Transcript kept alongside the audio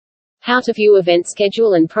How to view event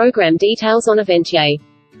schedule and program details on Eventyay.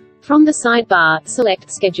 From the sidebar,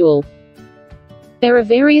 select Schedule. There are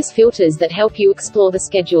various filters that help you explore the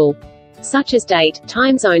schedule, such as date,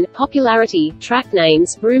 time zone, popularity, track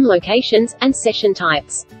names, room locations, and session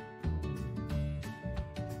types.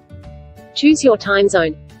 Choose your time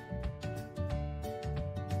zone.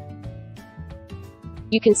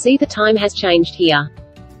 You can see the time has changed here.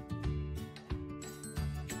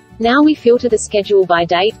 Now we filter the schedule by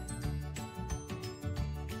date,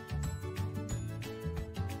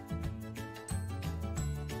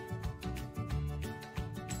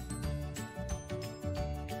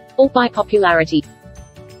 or by popularity.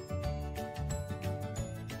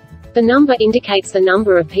 The number indicates the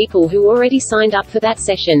number of people who already signed up for that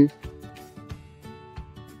session.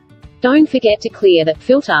 Don't forget to clear that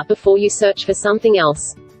filter before you search for something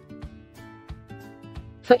else.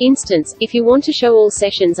 For instance, if you want to show all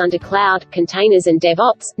sessions under Cloud, Containers and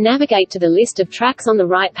DevOps, navigate to the list of tracks on the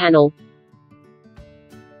right panel.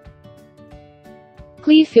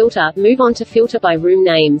 Clear filter, move on to filter by room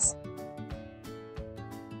names.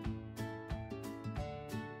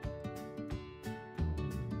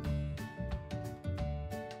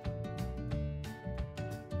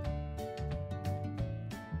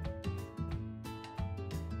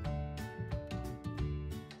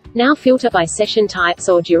 Now filter by session types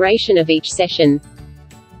or duration of each session.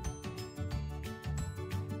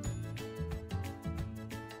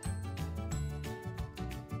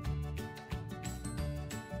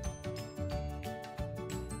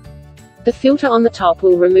 The filter on the top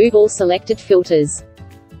will remove all selected filters.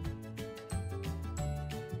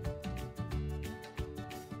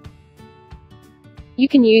 You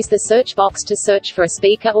can use the search box to search for a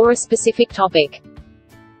speaker or a specific topic.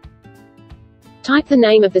 Type the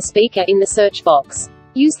name of the speaker in the search box.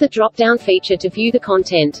 Use the drop-down feature to view the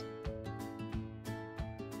content.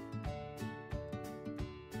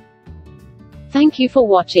 Thank you for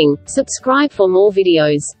watching. Subscribe for more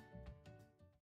videos.